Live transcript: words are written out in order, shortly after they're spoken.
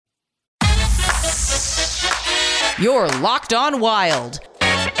You're Locked On Wild.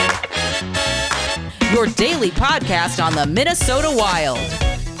 Your daily podcast on the Minnesota Wild.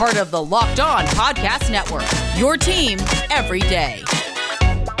 Part of the Locked On Podcast Network. Your team every day.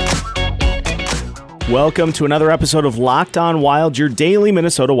 Welcome to another episode of Locked On Wild, your daily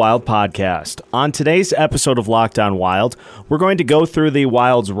Minnesota Wild podcast. On today's episode of Locked On Wild, we're going to go through the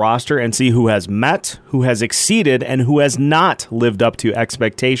Wild's roster and see who has met, who has exceeded, and who has not lived up to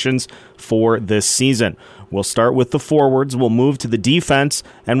expectations for this season. We'll start with the forwards, we'll move to the defense,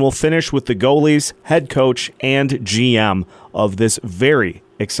 and we'll finish with the goalies, head coach, and GM of this very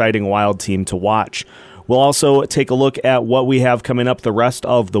exciting Wild team to watch. We'll also take a look at what we have coming up the rest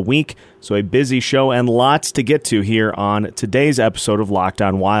of the week. So a busy show and lots to get to here on today's episode of Locked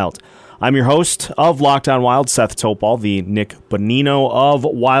On Wild. I'm your host of Locked On Wild, Seth Topal, the Nick Bonino of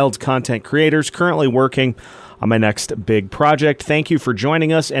Wild content creators, currently working on my next big project. Thank you for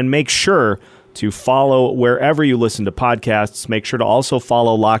joining us, and make sure to follow wherever you listen to podcasts. Make sure to also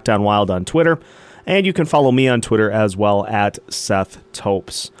follow Locked On Wild on Twitter, and you can follow me on Twitter as well at Seth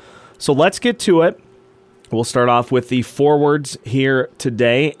Topes. So let's get to it. We'll start off with the forwards here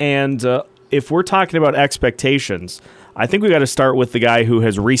today, and if we're talking about expectations, I think we got to start with the guy who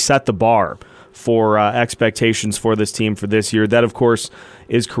has reset the bar for expectations for this team for this year. That, of course,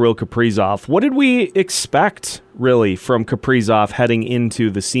 is Kirill Kaprizov. What did we expect, really, from Kaprizov heading into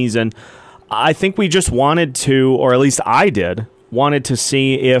the season? I think we just wanted to, or at least I did, wanted to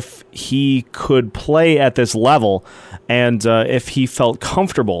see if he could play at this level and if he felt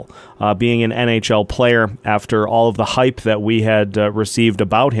comfortable being an NHL player after all of the hype that we had received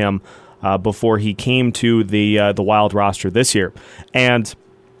about him before he came to the Wild roster this year. And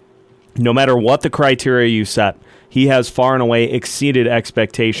no matter what the criteria you set, he has far and away exceeded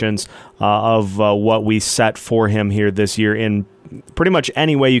expectations of what we set for him here this year in pretty much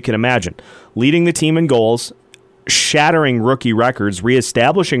any way you can imagine. Leading the team in goals, shattering rookie records,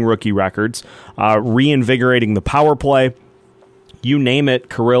 reestablishing rookie records, reinvigorating the power play. You name it,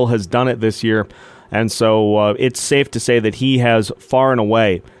 Kirill has done it this year. And so it's safe to say that he has far and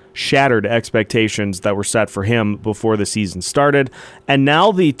away shattered expectations that were set for him before the season started. And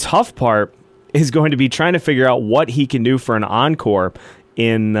now the tough part is going to be trying to figure out what he can do for an encore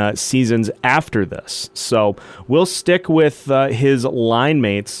in seasons after this. So we'll stick with his line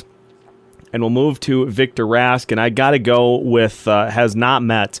mates, and we'll move to Victor Rask, and I got to go with has not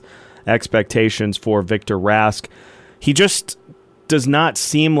met expectations for Victor Rask. He just does not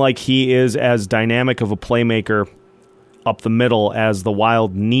seem like he is as dynamic of a playmaker up the middle as the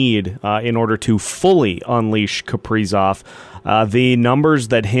Wild need in order to fully unleash Kaprizov. The numbers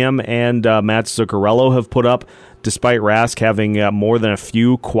that him and Matt Zuccarello have put up, despite Rask having more than a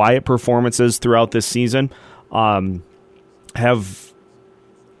few quiet performances throughout this season, have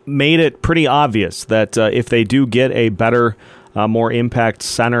made it pretty obvious that if they do get a better, more impact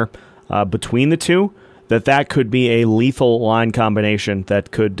center between the two, that could be a lethal line combination that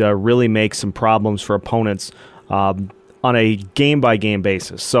could really make some problems for opponents on a game-by-game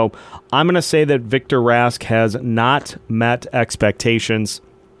basis. So I'm going to say that Victor Rask has not met expectations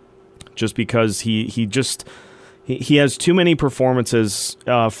just because he has too many performances,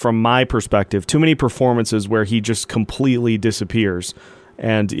 from my perspective, too many performances where he just completely disappears.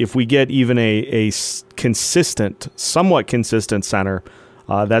 And if we get even a consistent, somewhat consistent center,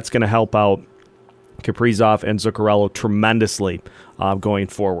 that's going to help out Kaprizov and Zuccarello tremendously going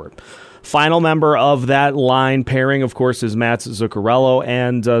forward. Final member of that line pairing, of course, is Matt Zuccarello.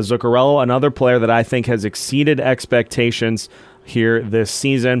 And Zuccarello, another player that I think has exceeded expectations here this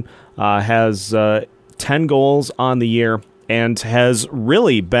season, has 10 goals on the year and has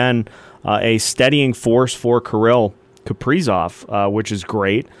really been a steadying force for Kirill Kaprizov, which is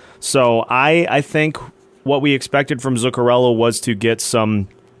great. So I think what we expected from Zuccarello was to get some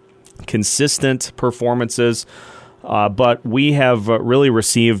consistent performances, but we have really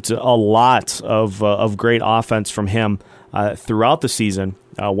received a lot of great offense from him throughout the season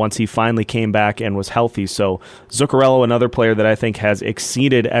once he finally came back and was healthy. So Zuccarello, another player that I think has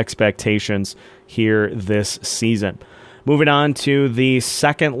exceeded expectations here this season. Moving on to the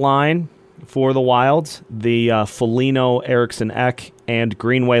second line for the Wild, the Foligno, Eriksson Ek, and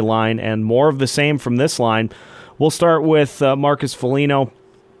Greenway line, and more of the same from this line. We'll start with Marcus Foligno.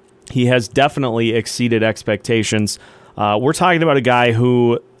 He has definitely exceeded expectations. We're talking about a guy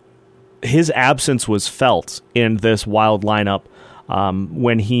who his absence was felt in this Wild lineup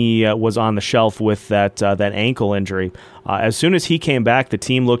when he was on the shelf with that ankle injury. As soon as he came back, the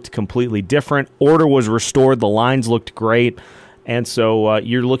team looked completely different. Order was restored. The lines looked great. And so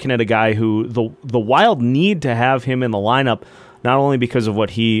you're looking at a guy who the Wild need to have him in the lineup, not only because of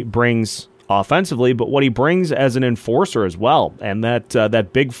what he brings offensively, but what he brings as an enforcer as well. And that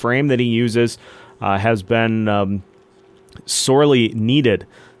big frame that he uses has been sorely needed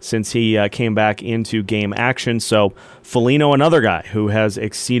since he came back into game action. So Foligno, another guy who has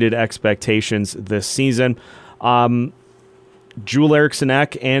exceeded expectations this season. Joel Eriksson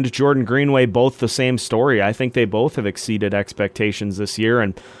Ek and Jordan Greenway, both the same story. I think they both have exceeded expectations this year,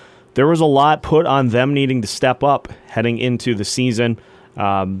 and there was a lot put on them needing to step up heading into the season.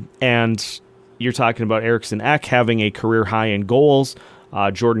 And you're talking about Eriksson Ek having a career high in goals.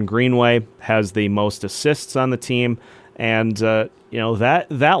 Jordan Greenway has the most assists on the team. And,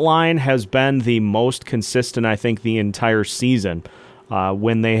 that line has been the most consistent, I think, the entire season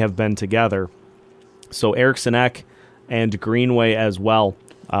when they have been together. So Eriksson Ek and Greenway as well,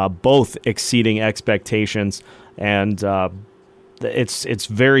 both exceeding expectations. And it's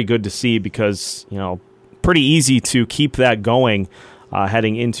very good to see because, pretty easy to keep that going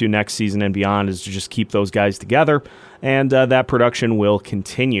heading into next season and beyond is to just keep those guys together, and that production will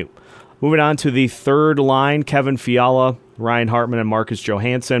continue. Moving on to the third line, Kevin Fiala, Ryan Hartman, and Marcus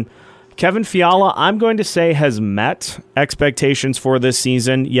Johansson. Kevin Fiala, I'm going to say, has met expectations for this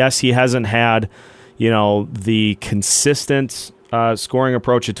season. Yes, he hasn't had, the consistent scoring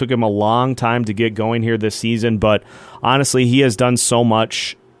approach. It took him a long time to get going here this season, but honestly, he has done so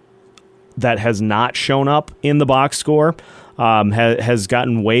much that has not shown up in the box score, has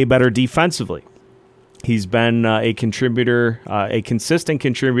gotten way better defensively. He's been a contributor, a consistent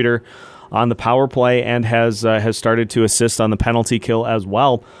contributor on the power play, and has started to assist on the penalty kill as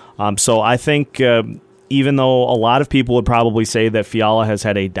well. So I think even though a lot of people would probably say that Fiala has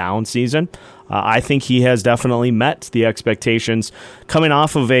had a down season, I think he has definitely met the expectations coming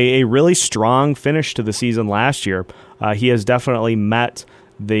off of a really strong finish to the season last year. He has definitely met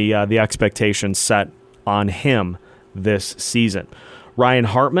the expectations set on him this season. Ryan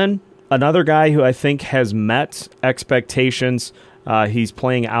Hartman, another guy who I think has met expectations. He's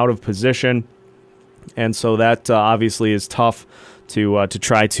playing out of position, and so that obviously is tough to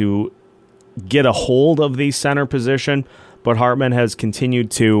try to get a hold of the center position. But Hartman has continued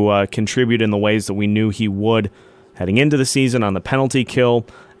to contribute in the ways that we knew he would heading into the season on the penalty kill,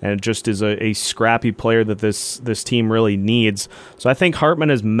 and just is a scrappy player that this team really needs. So I think Hartman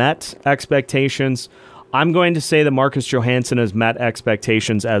has met expectations. I'm going to say that Marcus Johansson has met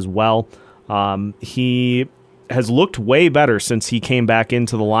expectations as well. He has looked way better since he came back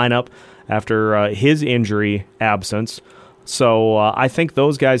into the lineup after his injury absence. So I think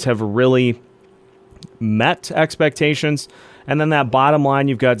those guys have really met expectations. And then that bottom line,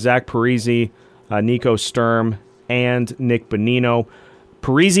 you've got Zach Parise, Nico Sturm, and Nick Bonino.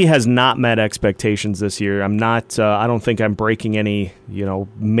 Parise has not met expectations this year. I don't think I'm breaking any,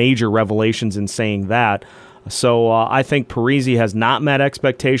 major revelations in saying that. So I think Parise has not met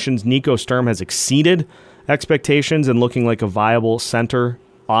expectations. Nico Sturm has exceeded expectations and looking like a viable center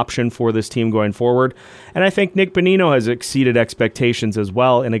option for this team going forward. And I think Nick Bonino has exceeded expectations as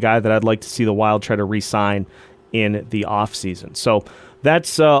well, and a guy that I'd like to see the Wild try to re-sign in the offseason. So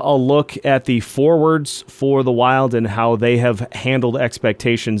that's a look at the forwards for the Wild and how they have handled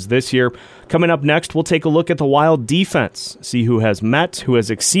expectations this year. Coming up next, we'll take a look at the Wild defense, see who has met, who has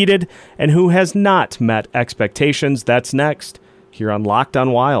exceeded, and who has not met expectations. That's next here on Locked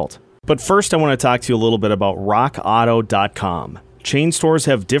on Wild. But first, I want to talk to you a little bit about RockAuto.com. Chain stores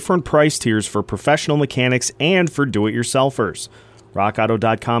have different price tiers for professional mechanics and for do-it-yourselfers.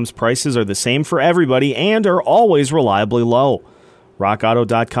 RockAuto.com's prices are the same for everybody and are always reliably low.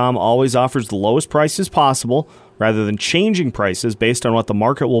 RockAuto.com always offers the lowest prices possible rather than changing prices based on what the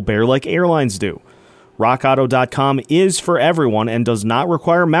market will bear like airlines do. RockAuto.com is for everyone and does not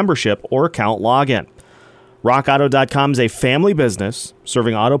require membership or account login. RockAuto.com is a family business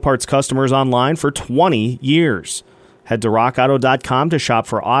serving auto parts customers online for 20 years. Head to RockAuto.com to shop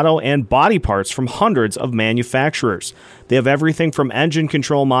for auto and body parts from hundreds of manufacturers. They have everything from engine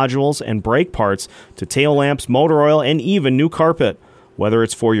control modules and brake parts to tail lamps, motor oil, and even new carpet. Whether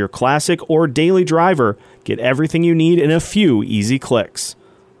it's for your classic or daily driver, get everything you need in a few easy clicks.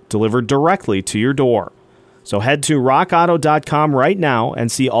 Delivered directly to your door. So head to RockAuto.com right now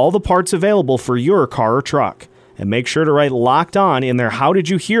and see all the parts available for your car or truck. And make sure to write Locked On in their How Did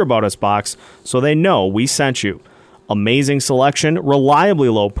You Hear About Us box so they know we sent you. Amazing selection, reliably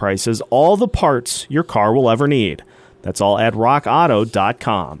low prices, all the parts your car will ever need. That's all at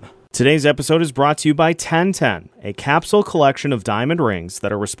RockAuto.com. Today's episode is brought to you by 1010, a capsule collection of diamond rings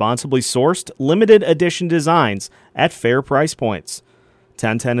that are responsibly sourced, limited edition designs at fair price points.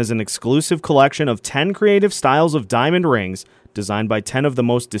 1010 is an exclusive collection of 10 creative styles of diamond rings designed by 10 of the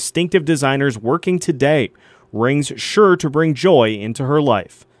most distinctive designers working today, rings sure to bring joy into her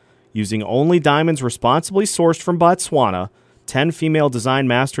life. Using only diamonds responsibly sourced from Botswana, 10 female design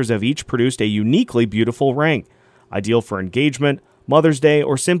masters have each produced a uniquely beautiful ring, ideal for engagement, Mother's Day,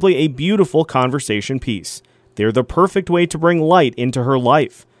 or simply a beautiful conversation piece. They're the perfect way to bring light into her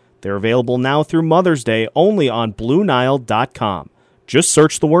life. They're available now through Mother's Day only on BlueNile.com. Just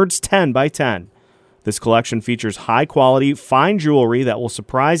search the words 10 by 10. This collection features high-quality, fine jewelry that will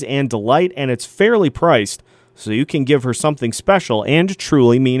surprise and delight, and it's fairly priced, so you can give her something special and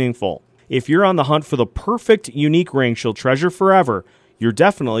truly meaningful. If you're on the hunt for the perfect, unique ring she'll treasure forever, you're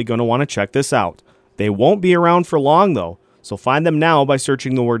definitely going to want to check this out. They won't be around for long, though, so find them now by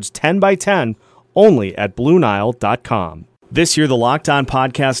searching the words 10 by 10 only at BlueNile.com. This year, the Locked On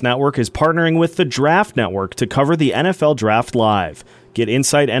Podcast Network is partnering with the Draft Network to cover the NFL Draft live. Get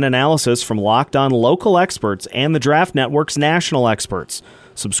insight and analysis from Locked On local experts and the Draft Network's national experts.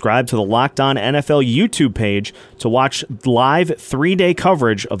 Subscribe to the Locked On NFL YouTube page to watch live 3-day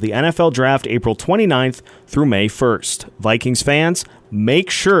coverage of the NFL Draft April 29th through May 1st. Vikings fans, make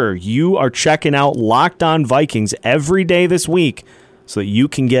sure you are checking out Locked On Vikings every day this week so that you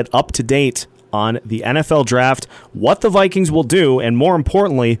can get up to date on the NFL Draft, what the Vikings will do, and more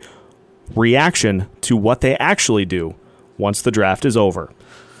importantly, reaction to what they actually do once the draft is over.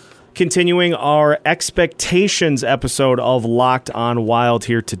 Continuing our expectations episode of Locked On Wild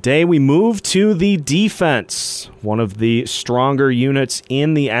here today, we move to the defense, one of the stronger units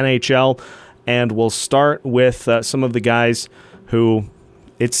in the NHL, and we'll start with some of the guys who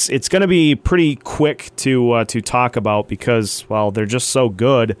it's going to be pretty quick to talk about because, well, they're just so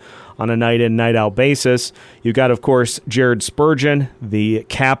good on a night-in, night-out basis. You've got, of course, Jared Spurgeon, the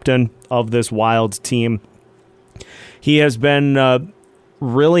captain of this Wild team. He has been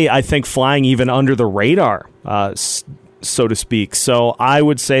really, I think, flying even under the radar, so to speak. So I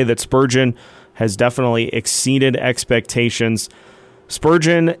would say that Spurgeon has definitely exceeded expectations.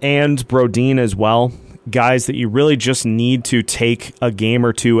 Spurgeon and Brodin as well, guys that you really just need to take a game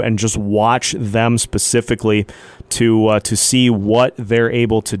or two and just watch them specifically to see what they're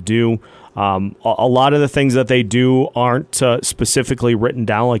able to do. A lot of the things that they do aren't specifically written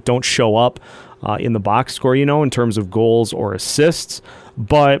down, like don't show up in the box score, in terms of goals or assists.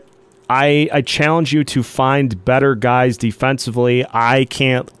 But I challenge you to find better guys defensively. I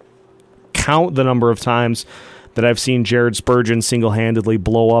can't count the number of times that I've seen Jared Spurgeon single-handedly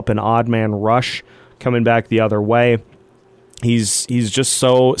blow up an odd man rush coming back the other way. He's just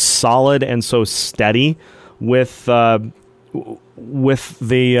so solid and so steady with the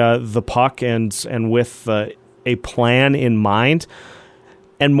puck and with a plan in mind.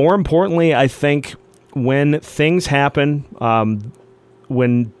 And more importantly, I think when things happen,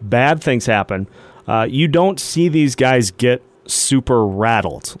 when bad things happen, you don't see these guys get super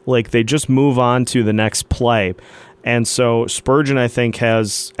rattled. Like, they just move on to the next play. And so Spurgeon, I think,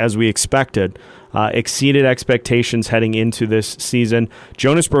 has, as we expected, exceeded expectations heading into this season.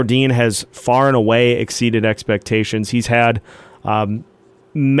 Jonas Brodin has far and away exceeded expectations. He's had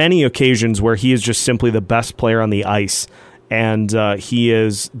many occasions where he is just simply the best player on the ice. And he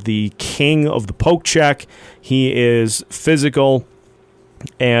is the king of the poke check. He is physical.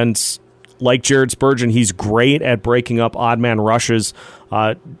 And like Jared Spurgeon, he's great at breaking up odd man rushes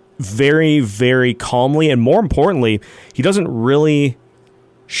very, very calmly. And more importantly, he doesn't really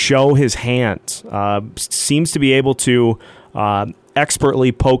show his hand. Seems to be able to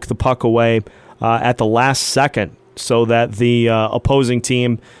expertly poke the puck away at the last second so that the opposing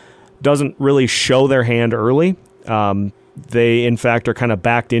team doesn't really show their hand early. They, in fact, are kind of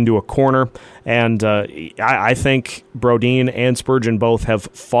backed into a corner, and I think Brodin and Spurgeon both have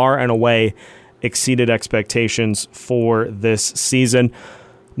far and away exceeded expectations for this season.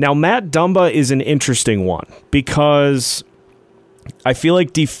 Now, Matt Dumba is an interesting one because I feel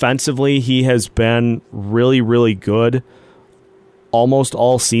like defensively he has been really, really good almost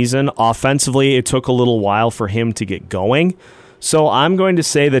all season. Offensively, it took a little while for him to get going. So I'm going to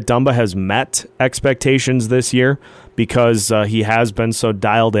say that Dumba has met expectations this year because he has been so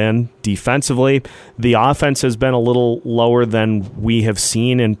dialed in defensively. The offense has been a little lower than we have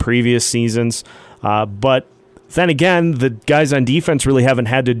seen in previous seasons. But then again, the guys on defense really haven't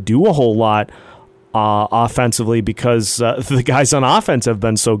had to do a whole lot offensively because the guys on offense have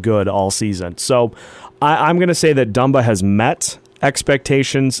been so good all season. So I'm going to say that Dumba has met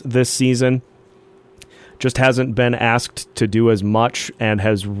expectations this season. Just hasn't been asked to do as much and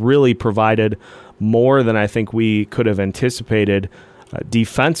has really provided more than I think we could have anticipated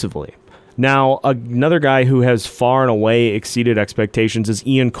defensively. Now, another guy who has far and away exceeded expectations is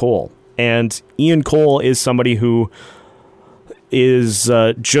Ian Cole. And Ian Cole is somebody who is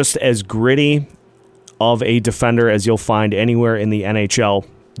just as gritty of a defender as you'll find anywhere in the NHL.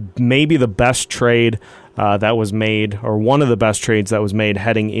 maybe the best trade that was made, or one of the best trades that was made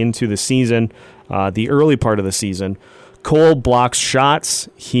heading into the season, the early part of the season. Cole blocks shots.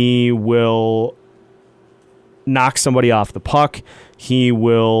 He will knock somebody off the puck. He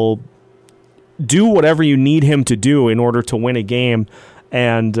will do whatever you need him to do in order to win a game,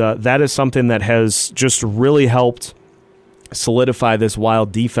 and that is something that has just really helped solidify this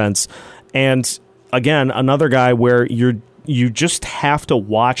Wild defense. And again, another guy where you just have to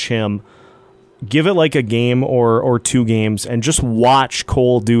watch him, give it like a game or 2 games, and just watch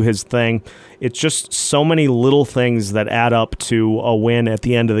Cole do his thing. It's just so many little things that add up to a win at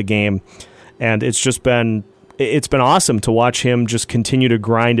the end of the game, and it's been awesome to watch him just continue to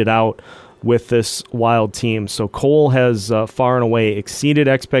grind it out with this Wild team. So Cole has far and away exceeded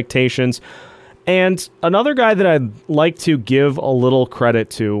expectations. And another guy that I'd like to give a little credit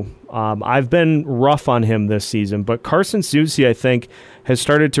to, I've been rough on him this season, but Carson Soucy, I think, has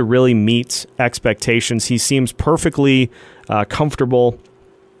started to really meet expectations. He seems perfectly comfortable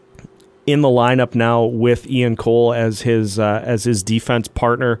in the lineup now with Ian Cole as his defense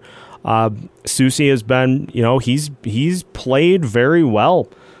partner. Soucy has been, he's played very well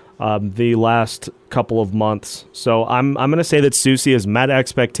the last couple of months. So I'm going to say that Soucy has met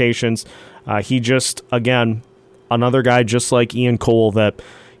expectations. He just, again, another guy just like Ian Cole that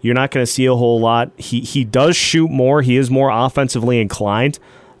you're not going to see a whole lot. He does shoot more. He is more offensively inclined,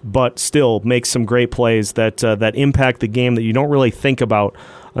 but still makes some great plays that impact the game that you don't really think about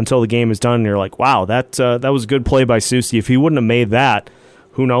until the game is done. And you're like, wow, that was a good play by Soucy. If he wouldn't have made that,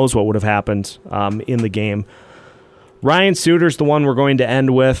 who knows what would have happened in the game. Ryan Suter's the one we're going to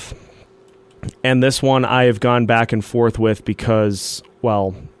end with. And this one I have gone back and forth with because,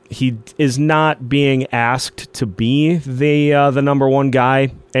 well, he is not being asked to be the number one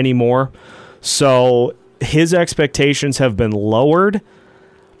guy anymore. So his expectations have been lowered.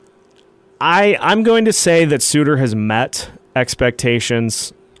 I'm going to say that Suter has met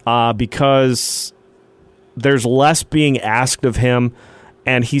expectations because there's less being asked of him,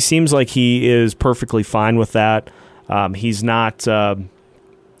 and he seems like he is perfectly fine with that. He's not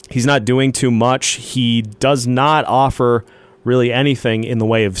doing too much. He does not offer really anything in the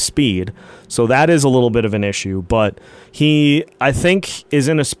way of speed, so that is a little bit of an issue. But he, I think, is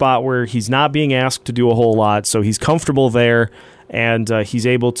in a spot where he's not being asked to do a whole lot, so he's comfortable there, and he's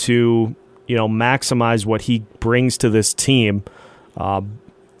able to maximize what he brings to this team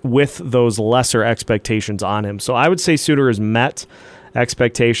with those lesser expectations on him. So I would say Suter has met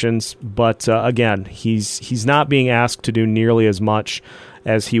expectations, but again, he's not being asked to do nearly as much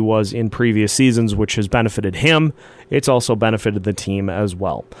as he was in previous seasons, which has benefited him. It's also benefited the team as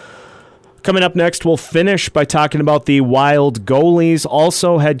well. Coming up next, we'll finish by talking about the Wild goalies,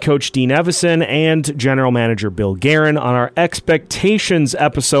 also head coach Dean Evason and general manager Bill Guerin on our expectations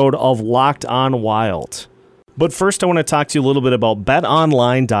episode of Locked On Wild. But first, I want to talk to you a little bit about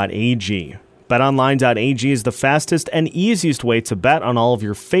betonline.ag. BetOnline.ag is the fastest and easiest way to bet on all of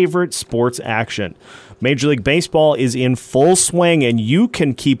your favorite sports action. Major League Baseball is in full swing, and you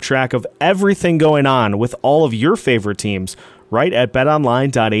can keep track of everything going on with all of your favorite teams right at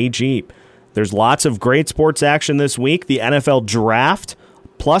betonline.ag. There's lots of great sports action this week, the NFL Draft,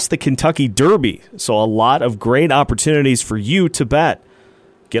 plus the Kentucky Derby, so a lot of great opportunities for you to bet.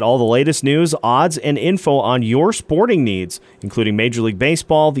 Get all the latest news, odds, and info on your sporting needs, including Major League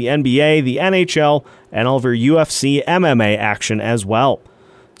Baseball, the NBA, the NHL, and all of your UFC MMA action as well.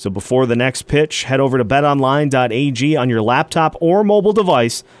 So before the next pitch, head over to betonline.ag on your laptop or mobile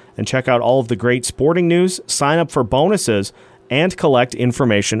device and check out all of the great sporting news, sign up for bonuses, and collect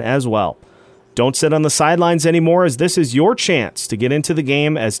information as well. Don't sit on the sidelines anymore, as this is your chance to get into the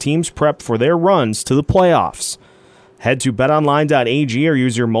game as teams prep for their runs to the playoffs. Head to betonline.ag or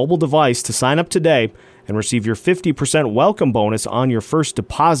use your mobile device to sign up today and receive your 50% welcome bonus on your first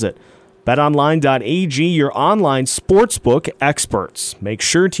deposit. BetOnline.ag, your online sportsbook experts. Make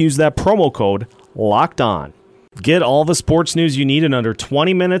sure to use that promo code LOCKEDON. Get all the sports news you need in under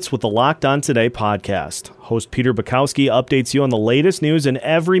 20 minutes with the Locked On Today podcast. Host Peter Bukowski updates you on the latest news in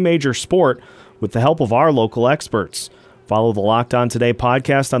every major sport with the help of our local experts. Follow the Locked On Today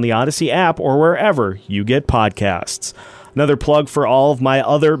podcast on the Odyssey app or wherever you get podcasts. Another plug for all of my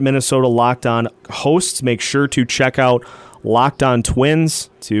other Minnesota Locked On hosts. Make sure to check out Locked On Twins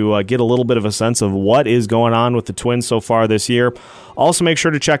to get a little bit of a sense of what is going on with the Twins so far this year. Also, make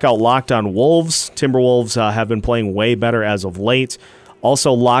sure to check out Locked On Wolves. Timberwolves have been playing way better as of late.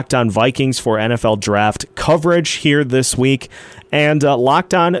 Also, Locked On Vikings for NFL Draft coverage here this week. And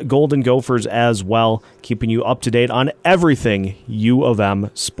Locked On Golden Gophers as well, keeping you up to date on everything U of M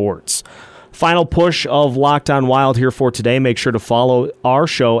sports. Final push of Locked On Wild here for today. Make sure to follow our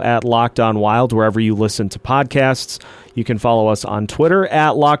show at Locked On Wild wherever you listen to podcasts. You can follow us on Twitter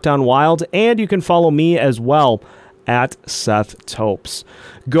at Locked On Wild, and you can follow me as well at Seth Topes.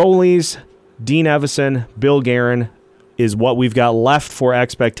 Goalies, Dean Evason, Bill Guerin is what we've got left for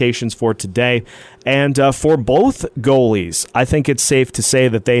expectations for today. And for both goalies, I think it's safe to say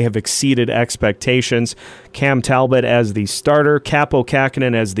that they have exceeded expectations. Cam Talbot as the starter, Kaapo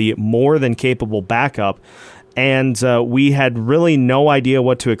Kähkönen as the more than capable backup. And we had really no idea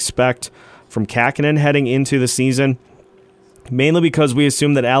what to expect from Kähkönen heading into the season, mainly because we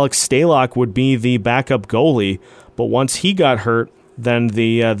assumed that Alex Stalock would be the backup goalie. But once he got hurt, then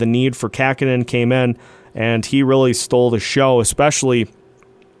the need for Kähkönen came in, and he really stole the show, especially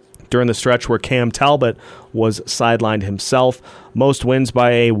during the stretch where Cam Talbot was sidelined himself. Most wins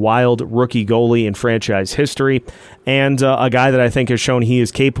by a Wild rookie goalie in franchise history, and a guy that I think has shown he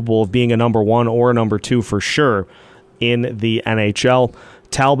is capable of being a number one or a number two for sure in the NHL.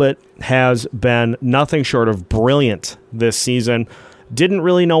 Talbot has been nothing short of brilliant this season. Didn't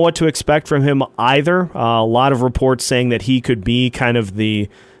really know what to expect from him either. A lot of reports saying that he could be kind of the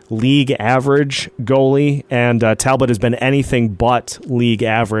league average goalie, and Talbot has been anything but league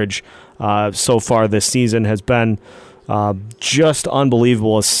average so far this season. Has been just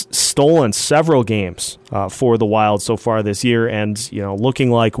unbelievable. Has stolen several games for the Wild so far this year, and looking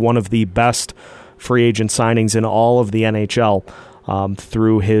like one of the best free agent signings in all of the NHL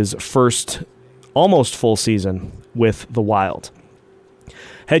through his first almost full season with the Wild.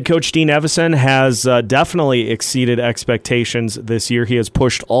 Head coach Dean Evason has definitely exceeded expectations this year. He has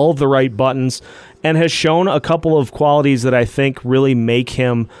pushed all of the right buttons and has shown a couple of qualities that I think really make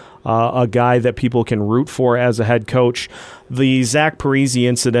him a guy that people can root for as a head coach. The Zach Parise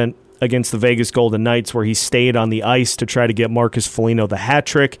incident against the Vegas Golden Knights, where he stayed on the ice to try to get Marcus Foligno the hat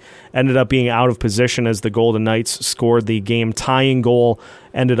trick, ended up being out of position as the Golden Knights scored the game-tying goal,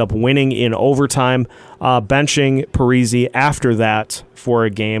 ended up winning in overtime, benching Parise after that for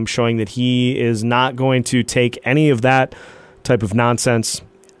a game, showing that he is not going to take any of that type of nonsense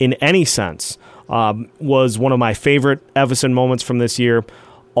in any sense, was one of my favorite Evason moments from this year.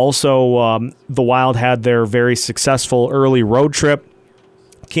 Also, the Wild had their very successful early road trip,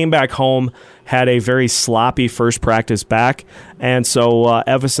 came back home, had a very sloppy first practice back, and so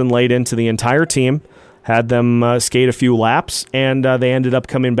Evason laid into the entire team, had them skate a few laps, and they ended up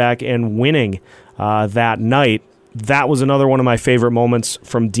coming back and winning that night. That was another one of my favorite moments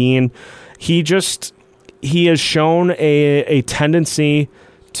from Dean. He has shown a tendency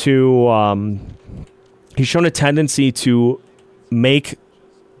to make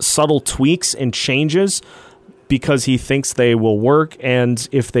subtle tweaks and changes because he thinks they will work, and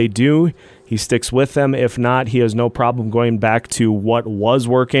if they do, he sticks with them. If not, he has no problem going back to what was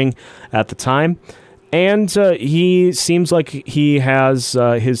working at the time. And he seems like he has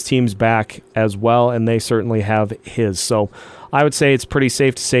his team's back as well, and they certainly have his. So I would say it's pretty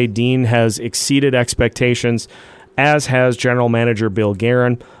safe to say Dean has exceeded expectations, as has general manager Bill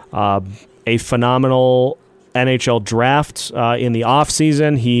Guerin. A phenomenal NHL draft in the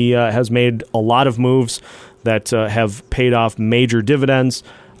offseason. He has made a lot of moves that have paid off major dividends.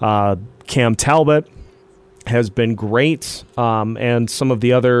 Cam Talbot has been great, and some of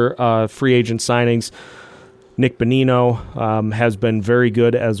the other free agent signings. Nick Bonino has been very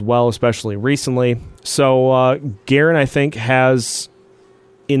good as well, especially recently. So Guerin, I think, has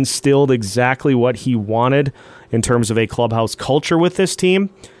instilled exactly what he wanted in terms of a clubhouse culture with this team,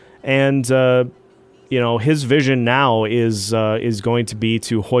 and his vision now is going to be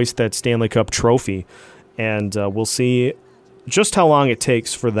to hoist that Stanley Cup trophy. And we'll see just how long it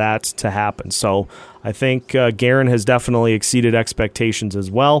takes for that to happen. So I think Guerin has definitely exceeded expectations as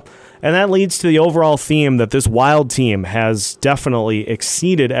well. And that leads to the overall theme that this Wild team has definitely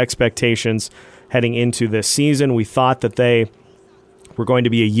exceeded expectations heading into this season. We thought that they were going to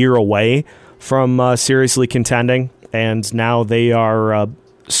be a year away from seriously contending, and now they are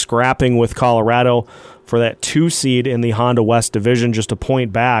scrapping with Colorado for that 2 seed in the Honda West Division, just a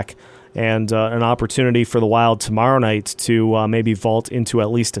point back, and an opportunity for the Wild tomorrow night to maybe vault into at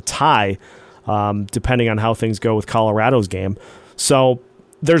least a tie, depending on how things go with Colorado's game. So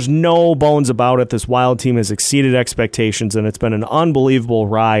there's no bones about it. This Wild team has exceeded expectations, and it's been an unbelievable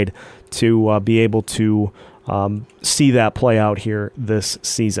ride to be able to see that play out here this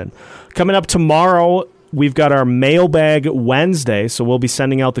season. Coming up tomorrow, we've got our Mailbag Wednesday, so we'll be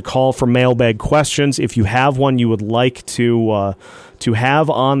sending out the call for mailbag questions. If you have one you would like to to have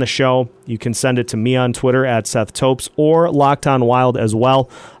on the show, you can send it to me on Twitter at Seth Topes or Locked On Wild as well.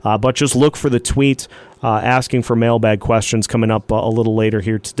 But just look for the tweet asking for mailbag questions coming up a little later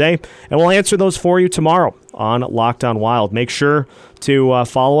here today. And we'll answer those for you tomorrow on Locked On Wild. Make sure to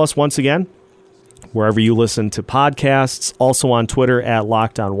follow us once again wherever you listen to podcasts, also on Twitter at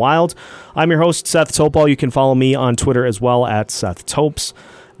Locked On Wild. I'm your host, Seth Topal. You can follow me on Twitter as well at Seth Topes.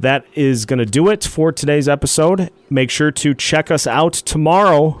 That is going to do it for today's episode. Make sure to check us out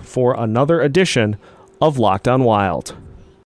tomorrow for another edition of Locked On Wild.